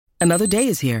Another day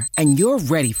is here, and you're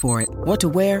ready for it. What to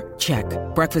wear? Check.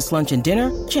 Breakfast, lunch, and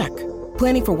dinner? Check.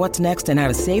 Planning for what's next and how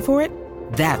to save for it?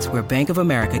 That's where Bank of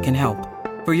America can help.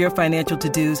 For your financial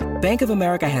to-dos, Bank of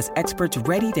America has experts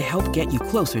ready to help get you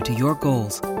closer to your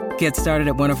goals. Get started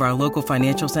at one of our local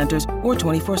financial centers or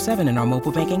 24/7 in our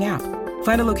mobile banking app.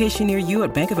 Find a location near you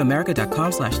at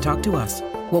bankofamerica.com/talktous.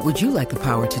 What would you like the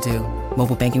power to do?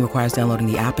 Mobile banking requires downloading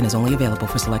the app and is only available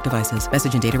for select devices.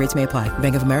 Message and data rates may apply.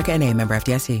 Bank of America NA, member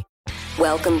FDIC.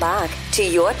 Welcome back to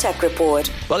Your Tech Report.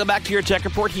 Welcome back to Your Tech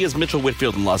Report. He is Mitchell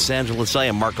Whitfield in Los Angeles. I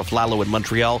am Marco Flalo in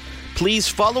Montreal. Please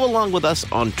follow along with us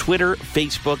on Twitter,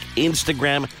 Facebook,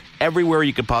 Instagram, everywhere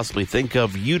you could possibly think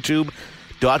of,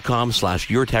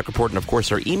 youtube.com/Your Tech Report. And, of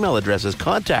course, our email address is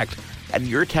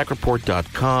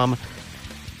contact@yourtechreport.com.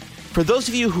 For those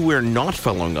of you who are not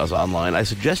following us online, I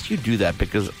suggest you do that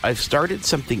because I've started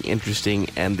something interesting,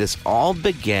 and this all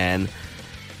began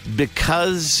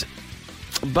because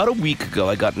about a week ago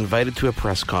I got invited to a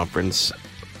press conference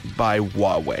by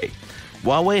Huawei.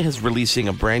 Huawei is releasing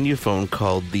a brand new phone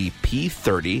called the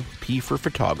P30, P for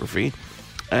photography,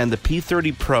 and the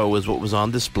P30 Pro is what was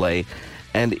on display,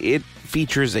 and it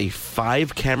features a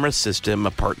 5-camera system,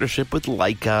 a partnership with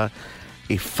Leica,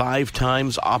 a 5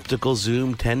 times optical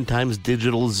zoom, 10 times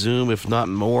digital zoom, if not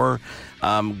more.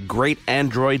 Great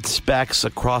Android specs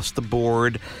across the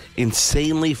board.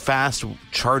 Insanely fast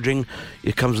charging.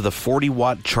 It comes with a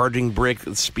 40-watt charging brick.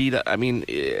 Speed, I mean,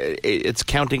 it's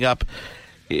counting up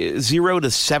 0 to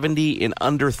 70 in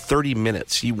under 30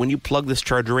 minutes. When you plug this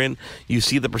charger in, you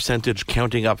see the percentage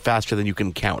counting up faster than you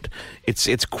can count.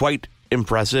 It's quite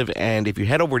impressive, and if you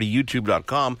head over to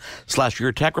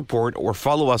youtube.com/Your Tech Report or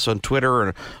follow us on Twitter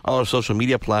and all our social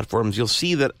media platforms, you'll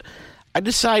see that I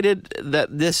decided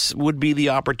that this would be the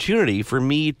opportunity for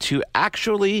me to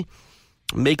actually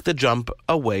make the jump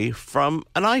away from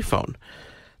an iPhone.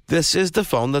 This is the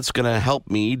phone that's going to help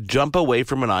me jump away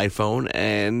from an iPhone,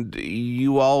 and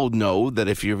you all know that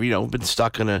if you've been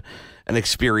stuck in an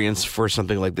experience for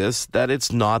something like this, that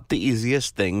it's not the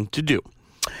easiest thing to do.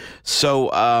 So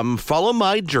follow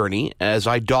my journey as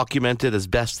I document it as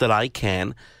best that I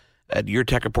can at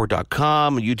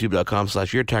yourtechreport.com,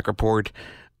 youtube.com/Your Tech Report,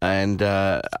 and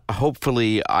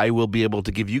hopefully I will be able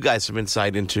to give you guys some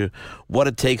insight into what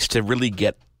it takes to really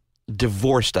get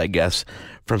divorced, I guess,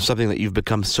 from something that you've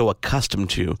become so accustomed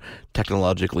to,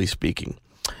 technologically speaking.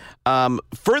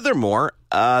 Furthermore,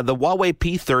 the Huawei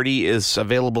P30 is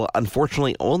available,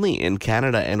 unfortunately, only in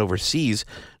Canada and overseas,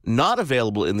 not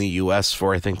available in the U.S.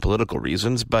 for, I think, political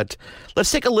reasons. But let's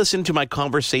take a listen to my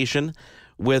conversation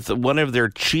with one of their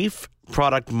chief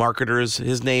product marketers.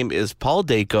 His name is Paul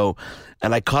Dacko,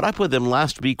 and I caught up with him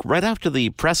last week right after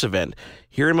the press event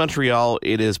here in Montreal.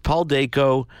 It is Paul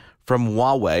Dacko from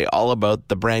Huawei, all about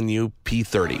the brand new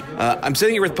P30. I'm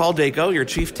sitting here with Paul Dacko, your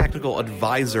chief technical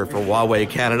advisor for Huawei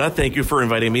Canada. Thank you for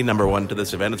inviting me, number one, to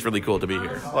this event. It's really cool to be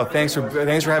here. Well, thanks for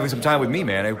having some time with me,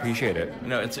 man. I appreciate it.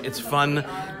 It's fun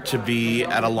to be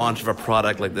at a launch of a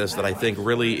product like this that I think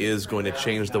really is going to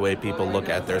change the way people look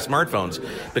at their smartphones.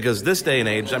 Because this day and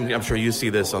age, I'm sure you see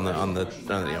this on the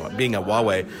being at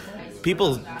Huawei.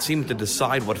 People seem to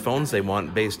decide what phones they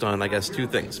want based on, I guess, 2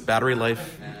 things: battery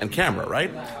life and camera, right?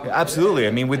 Yeah, absolutely.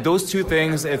 I mean, with those 2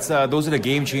 things, it's those are the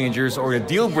game changers or the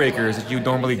deal breakers that you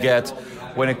normally get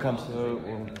when it comes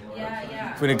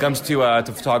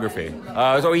to photography,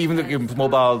 or even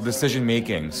mobile decision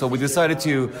making. So we decided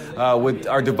to, with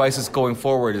our devices going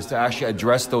forward, is to actually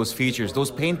address those features,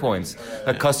 those pain points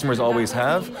that customers always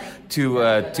have, to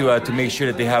make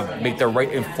sure that they make the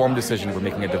right informed decision when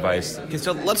making a device. Okay,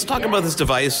 so let's talk about this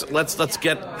device. Let's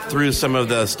get through some of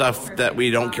the stuff that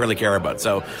we don't really care about.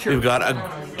 So sure. We've got a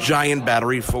giant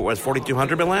battery for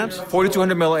 4,200 milliamps.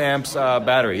 4,200 milliamps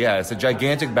battery. Yeah, it's a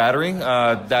gigantic battery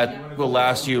that will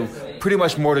last you pretty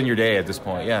much more than your day at this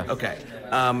point, yeah. Okay.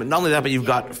 Not only that, but you've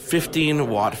got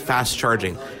 15-watt fast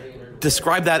charging.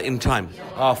 Describe that in time.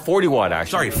 40 watt,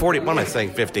 actually. Sorry, 40. What am I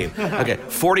saying? 15. Okay,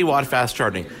 40-watt fast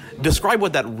charging. Describe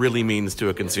what that really means to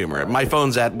a consumer. My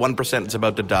phone's at 1%, it's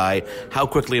about to die. How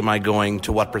quickly am I going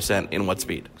to what percent in what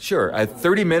speed? Sure. At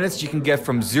 30 minutes, you can get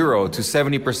from 0 to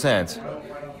 70%.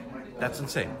 That's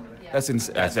insane. That's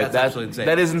absolutely insane.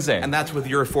 That is insane. And that's with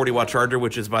your 40-watt charger,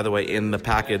 which is, by the way, in the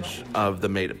package of the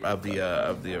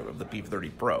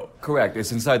P30 Pro. Correct.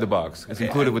 It's inside the box. It's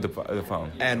included with the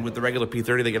phone. And with the regular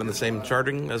P30, they get on the same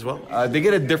charging as well? They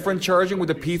get a different charging with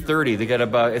the P30. They get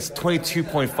it's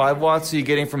 22.5 watts, so you're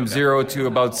getting from 0 to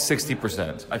about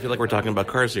 60%. I feel like we're talking about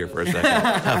cars here for a second.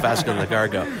 How fast can the car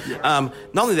go? Not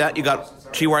only that, you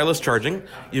got Qi wireless charging.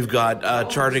 You've got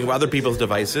charging of other people's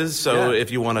devices. So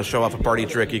if you want to show off a party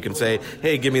trick, you can say,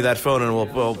 hey, give me that phone and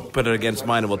we'll put it against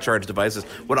mine and we'll charge devices.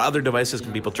 What other devices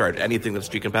can people charge? Anything that's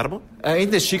Qi compatible?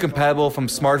 Anything that's Qi compatible, from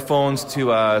smartphones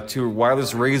to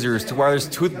wireless razors to wireless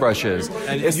toothbrushes.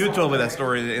 And you told me that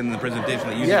story in the presentation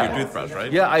that you use your toothbrush,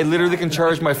 right? Yeah, I literally can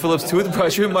charge my Philips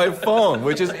toothbrush with my phone,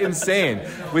 which is insane.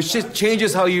 Which just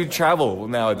changes how you travel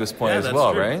now at this point as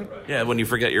well, true. Right? Yeah, when you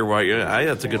forget your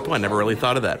that's a good point. Never really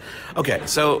thought of that. Okay,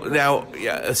 so now,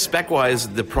 spec-wise,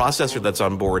 the processor that's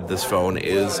on board this phone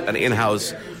is an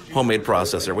in-house homemade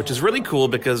processor, which is really cool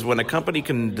because when a company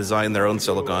can design their own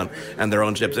silicon and their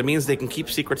own chips, it means they can keep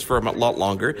secrets for a lot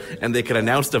longer, and they can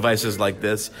announce devices like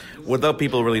this without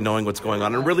people really knowing what's going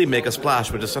on and really make a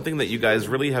splash, which is something that you guys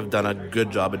really have done a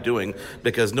good job at doing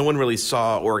because no one really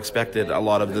saw or expected a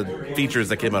lot of the features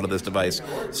that came out of this device.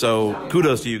 So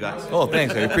kudos to you guys. Oh,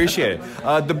 thanks. I appreciate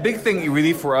it. The big thing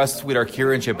really for us with our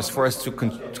Kirin chip is for us to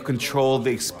control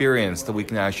the experience that we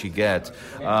can actually get.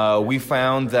 We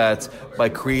found that by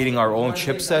creating our own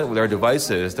chipset with our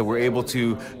devices, that we're able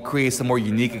to create some more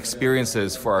unique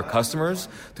experiences for our customers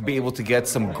to be able to get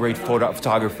some great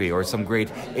photography or some great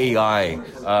AI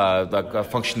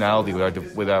functionality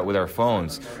with our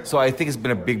phones. So I think it's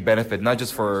been a big benefit, not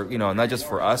just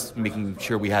for us making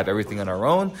sure we have everything on our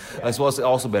own, as well as it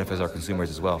also benefits our consumers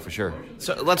as well, for sure.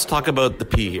 So let's talk about the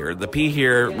P here. The P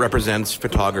here represents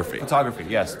photography. Photography,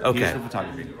 yes. Okay. P is for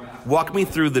photography. Walk me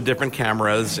through the different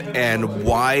cameras and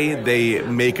why they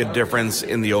make a difference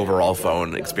in the overall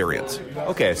phone experience.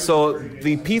 Okay, so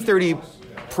the P30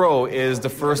 Pro is the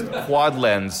first quad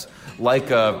lens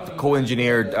like a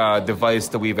co-engineered device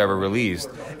that we've ever released.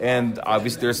 And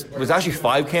obviously there's actually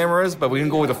 5 cameras, but we can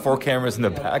go with the 4 cameras in the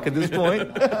back at this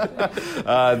point.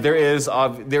 There is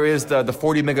the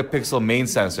 40 megapixel main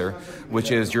sensor, which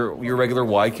is your regular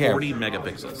wide camera. 40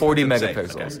 megapixels. 40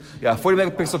 megapixels. Okay. Yeah, 40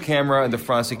 megapixel camera in the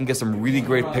front, so you can get some really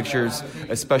great pictures,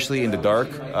 especially in the dark.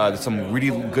 There's some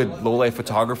really good low light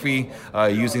photography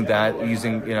using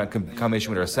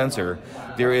combination with our sensor.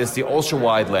 There is the ultra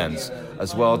wide lens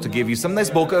as well to give you some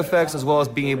nice bokeh effects, as well as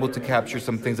being able to capture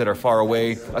some things that are far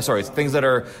away. Things that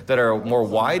are more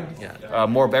wide,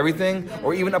 more of everything,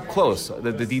 or even up close.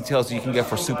 The details you can get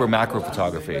for super macro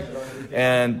photography.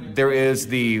 And there is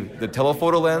the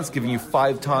telephoto lens giving you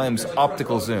 5 times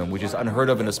optical zoom, which is unheard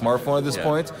of in a smartphone at this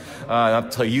point. I'll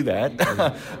tell you that.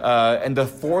 And the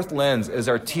 4th lens is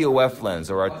our TOF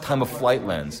lens, or our time of flight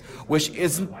lens, which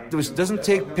doesn't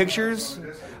take pictures,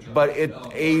 but it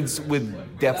aids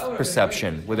with depth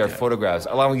perception with our photographs,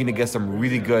 allowing you to get some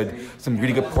really good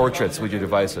portraits with your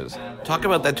devices. Talk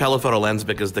about that telephoto lens,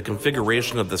 because the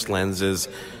configuration of this lens is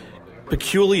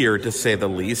peculiar, to say the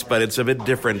least, but it's a bit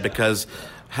different because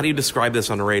how do you describe this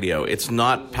on radio? It's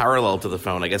not parallel to the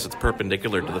phone. I guess it's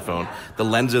perpendicular to the phone. The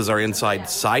lenses are inside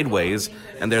sideways,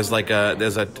 and there's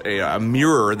a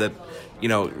mirror that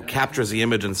captures the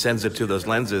image and sends it to those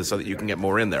lenses so that you can get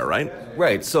more in there, right?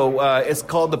 Right. So it's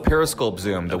called the periscope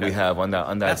zoom that we have on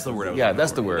that. That's the word. Yeah,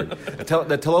 that's the word.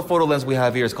 The telephoto lens we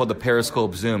have here is called the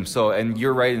periscope zoom. So, and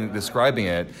you're right in describing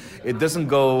it. It doesn't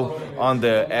go on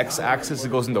the x-axis; it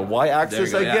goes in the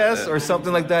y-axis, I guess, or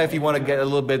something like that. If you want to get a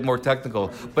little bit more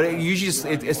technical, but it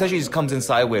essentially just comes in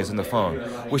sideways in the phone,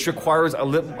 which requires a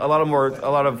lot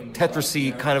of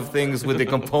Tetris-y kind of things with the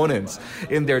components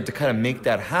in there to kind of make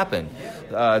that happen.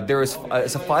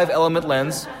 It's a 5-element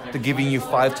lens to giving you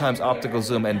 5 times optical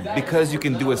zoom, and because you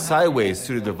can do it sideways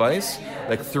to the device,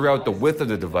 like throughout the width of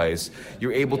the device,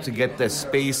 you're able to get the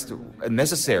space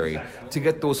necessary to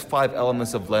get those 5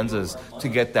 elements of lenses to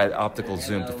get that optical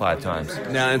zoom to 5 times.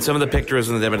 Now, in some of the pictures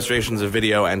and the demonstrations of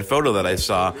video and photo that I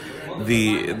saw,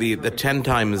 the 10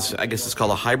 times, I guess it's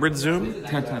called a hybrid zoom?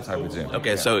 10 times hybrid zoom.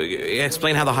 Okay, so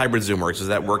explain how the hybrid zoom works. Does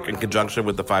that work in conjunction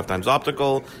with the 5 times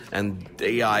optical, and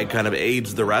AI kind of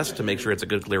aids the rest to make sure it's a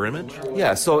good, clear image?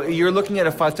 Yeah, so you're looking at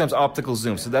a 5 times optical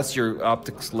zoom. So that's your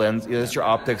optics lens, that's your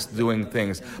optics doing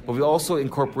things. But we also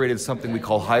incorporated something we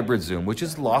call hybrid zoom, which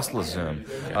is lossless zoom.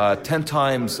 10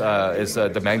 times is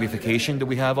the magnification that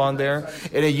we have on there.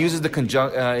 And it uses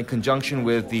in conjunction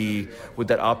with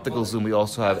that optical zoom, we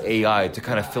also have AI to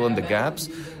kind of fill in the gaps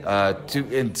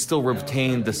and still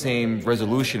retain the same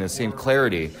resolution and same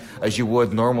clarity as you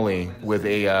would normally with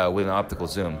an optical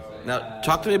zoom. Now,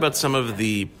 talk to me about some of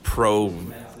the pro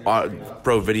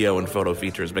video and photo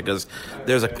features, because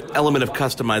there's an element of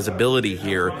customizability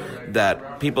here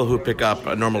that people who pick up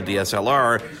a normal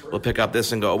DSLR will pick up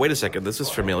this and go, oh, wait a second, this is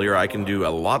familiar. I can do a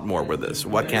lot more with this.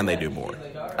 What can they do more?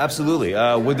 Absolutely.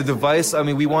 With the device,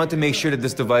 we wanted to make sure that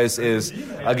this device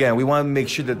we want to make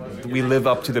sure that we live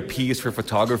up to the P's for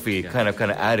photography kind of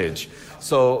adage.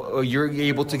 So you're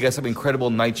able to get some incredible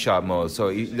night shot mode.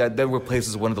 So that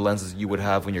replaces one of the lenses you would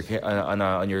have on your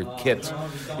kit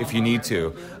if you need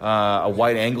to. A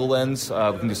wide angle lens,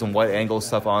 we can do some wide angle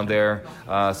stuff on there.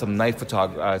 Some night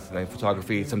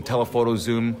photography, some telephoto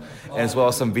zoom, and as well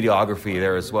as some videography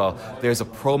there as well. There's a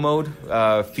pro mode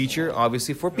feature,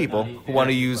 obviously, for people who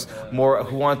want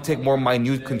to take more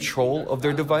minute control of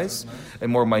their device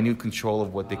and more minute control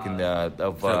of what they can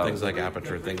things like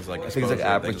aperture, things like aperture, things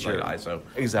like ISO.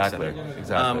 Exactly.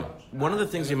 One of the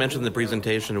things you mentioned in the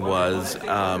presentation was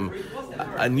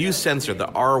a new sensor, the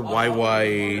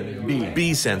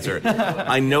RYYB sensor.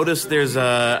 I noticed there's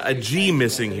a G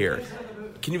missing here.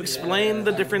 Can you explain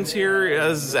the difference here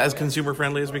as consumer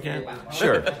friendly as we can?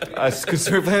 Sure, as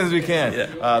consumer friendly as we can.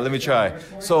 Yeah. Let me try.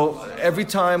 So every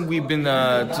time we've been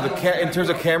in terms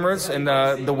of cameras and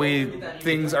the way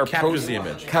things are captures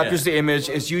the image.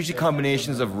 It's usually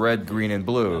combinations of red, green, and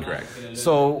blue. Correct.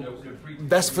 So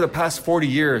that's for the past 40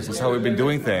 years is how we've been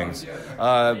doing things.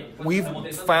 We've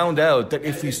found out that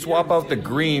if you swap out the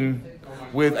green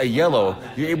with a yellow,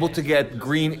 you're able to get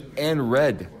green and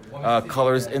red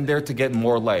colors in there to get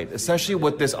more light. Essentially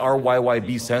what this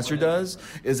RYYB sensor does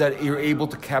is that you're able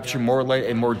to capture more light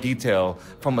and more detail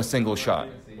from a single shot.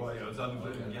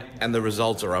 And the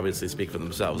results are obviously speak for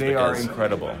themselves. They are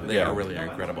incredible. They really are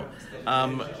incredible.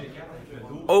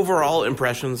 Overall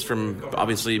impressions from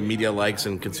obviously media likes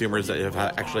and consumers that have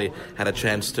actually had a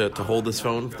chance to hold this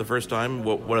phone for the first time.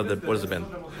 What has it been?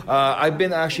 I've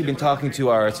been talking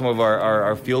to some of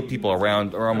our field people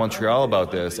around Montreal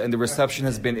about this, and the reception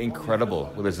has been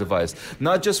incredible with this device.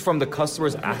 Not just from the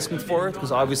customers asking for it,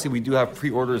 because obviously we do have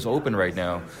pre-orders open right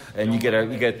now, and you get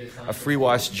a free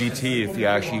watch GT if you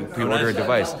actually pre-order a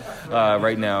device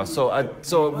right now. So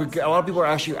a lot of people are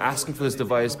actually asking for this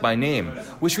device by name,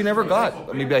 which we never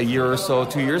got maybe a year or so,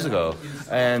 2 years ago.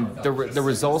 And the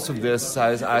results of this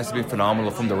has been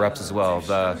phenomenal from the reps as well.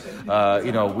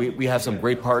 We have some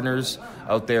great partners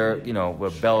out there,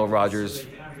 with Bell, Rogers,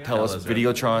 TELUS,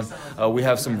 Videotron. We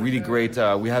have some really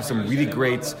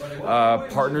great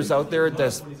partners out there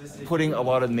that's putting a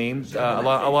lot of names,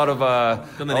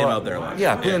 putting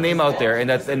the name out there, and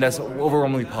that's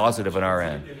overwhelmingly positive on our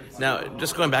end. Now,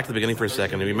 just going back to the beginning for a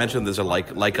second, you mentioned there's a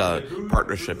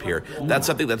partnership here. That's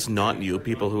something that's not new.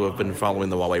 People who have been following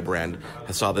the Huawei brand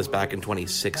saw this back in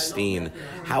 2016.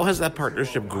 How has that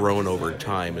partnership grown over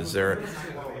time? Is there,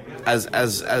 as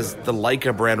the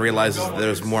Leica brand realizes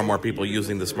there's more and more people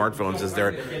using the smartphones, is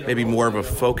there maybe more of a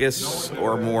focus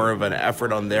or more of an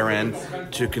effort on their end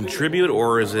to contribute,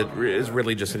 or is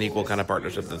really just an equal kind of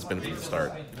partnership that's been from the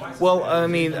start? Well, I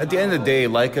mean, at the end of the day,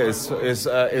 Leica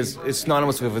is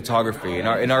synonymous with photography, in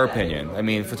our opinion. I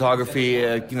mean,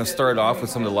 photography, started off with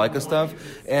some of the Leica stuff,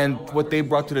 and what they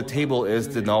brought to the table is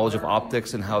the knowledge of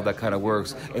optics and how that kind of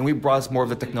works, and we brought more of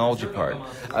the technology part.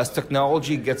 As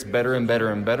technology gets better and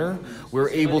better and better, we're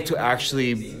able to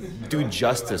actually do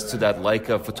justice to that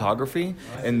Leica photography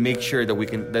and make sure that we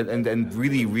can and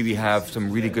really, really have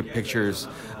some really good pictures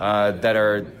that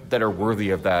are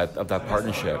worthy of that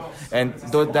partnership. And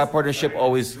that partnership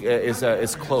always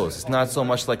is close. It's not so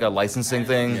much like a licensing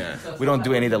thing. Yeah. We don't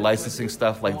do any of the licensing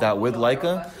stuff like that with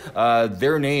Leica.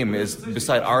 Their name is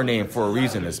beside our name for a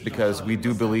reason. It's because we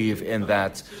do believe in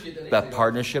that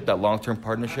partnership, that long-term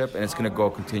partnership, and it's going to go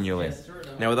continually.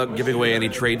 Now, without giving away any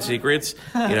trade secrets,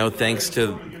 thanks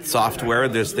to software,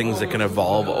 there's things that can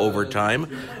evolve over time.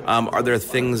 Are there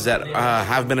things that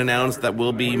have been announced that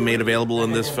will be made available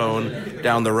in this phone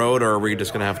down the road, or are we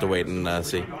just going to have to wait and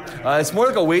see? It's more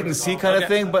like a wait and see kind of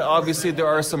thing, but obviously there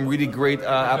are some really great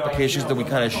applications that we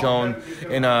kind of shown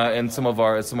in some of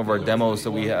our demos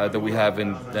that we have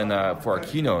in for our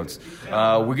keynotes.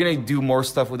 We're going to do more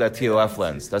stuff with that TOF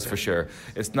lens, that's for sure.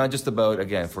 It's not just about,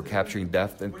 again, for capturing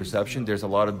depth and perception. There's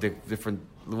a lot of different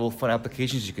little fun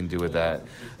applications you can do with that,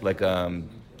 like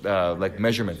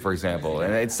measurement, for example.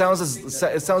 And it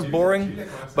sounds boring,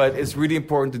 but it's really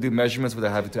important to do measurements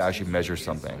without having to actually measure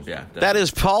something. Yeah, that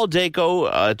is Paul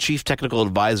Dacko, Chief Technical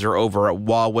Advisor over at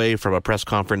Huawei, from a press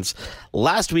conference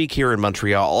last week here in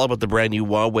Montreal, all about the brand new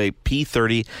Huawei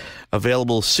P30,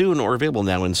 available soon or available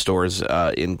now in stores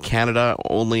in Canada,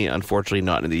 only unfortunately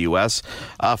not in the U.S.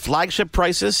 Flagship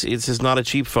prices, this is not a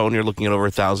cheap phone. You're looking at over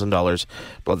 $1,000,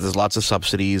 but there's lots of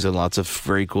subsidies and lots of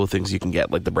very cool things you can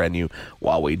get, like the brand new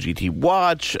Huawei GT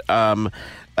watch.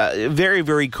 Very,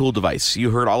 very cool device. You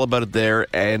heard all about it there,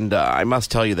 and I must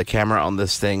tell you, the camera on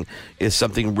this thing is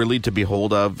something really to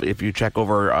behold of. If you check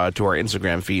over to our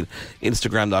Instagram feed,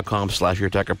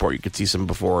 instagram.com/yourtechreport, you can see some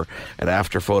before and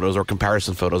after photos, or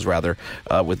comparison photos, rather,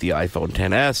 with the iPhone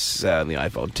XS and the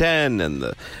iPhone 10 and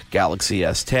the Galaxy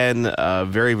S10.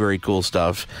 Very, very cool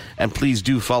stuff. And please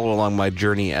do follow along my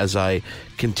journey as I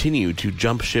continue to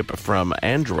jump ship from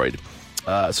Android.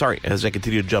 As I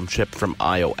continue to jump ship from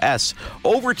iOS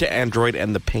over to Android,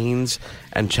 and the pains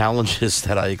and challenges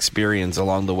that I experience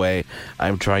along the way,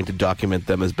 I'm trying to document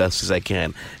them as best as I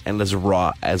can and as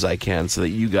raw as I can so that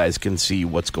you guys can see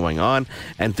what's going on.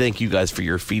 And thank you guys for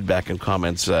your feedback and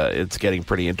comments. It's getting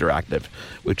pretty interactive,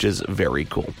 which is very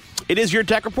cool. It is Your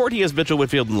Tech Report. He is Mitchell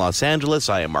Whitfield in Los Angeles.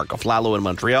 I am Marco Flalo in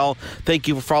Montreal. Thank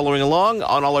you for following along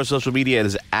on all our social media. It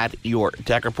is at Your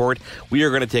Tech Report. We are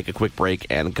going to take a quick break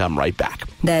and come right back.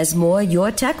 There's more Your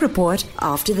Tech Report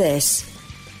after this.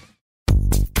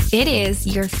 It is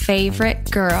your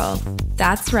favorite girl.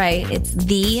 That's right, it's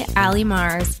the Ali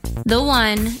Mars, the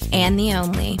one and the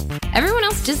only. Everyone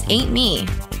else just ain't me.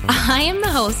 I am the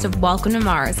host of Welcome to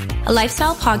Mars, a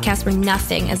lifestyle podcast where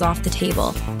nothing is off the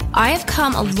table. I have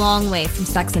come a long way from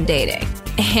sex and dating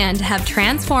and have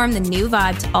transformed the new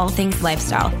vibe to all things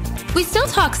lifestyle. We still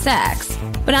talk sex,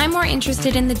 but I'm more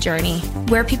interested in the journey,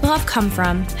 where people have come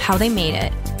from, how they made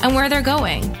it, and where they're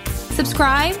going.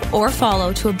 Subscribe or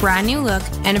follow to a brand new look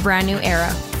and a brand new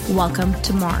era. Welcome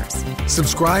to Mars.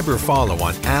 Subscribe or follow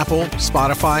on Apple,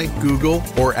 Spotify, Google,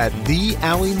 or at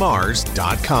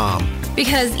thealimars.com.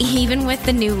 Because even with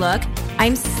the new look,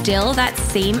 I'm still that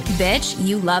same bitch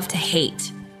you love to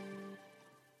hate.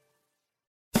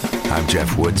 I'm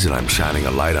Jeff Woods, and I'm shining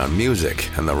a light on music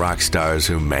and the rock stars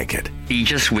who make it. He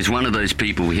just was one of those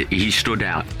people, he stood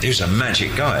out. He was a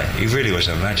magic guy. He really was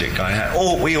a magic guy.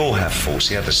 We all have faults.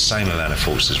 He had the same amount of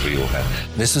faults as we all had.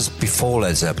 This was before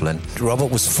Led Zeppelin.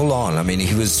 Robert was full on. I mean,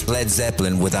 he was Led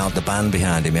Zeppelin without the band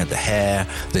behind him. He had the hair,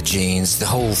 the jeans, the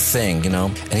whole thing,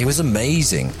 and he was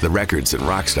amazing. The Records and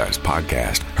Rockstars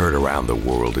podcast, heard around the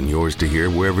world and yours to hear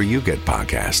wherever you get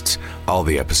podcasts. All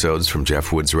the episodes from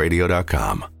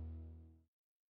JeffWoodsRadio.com.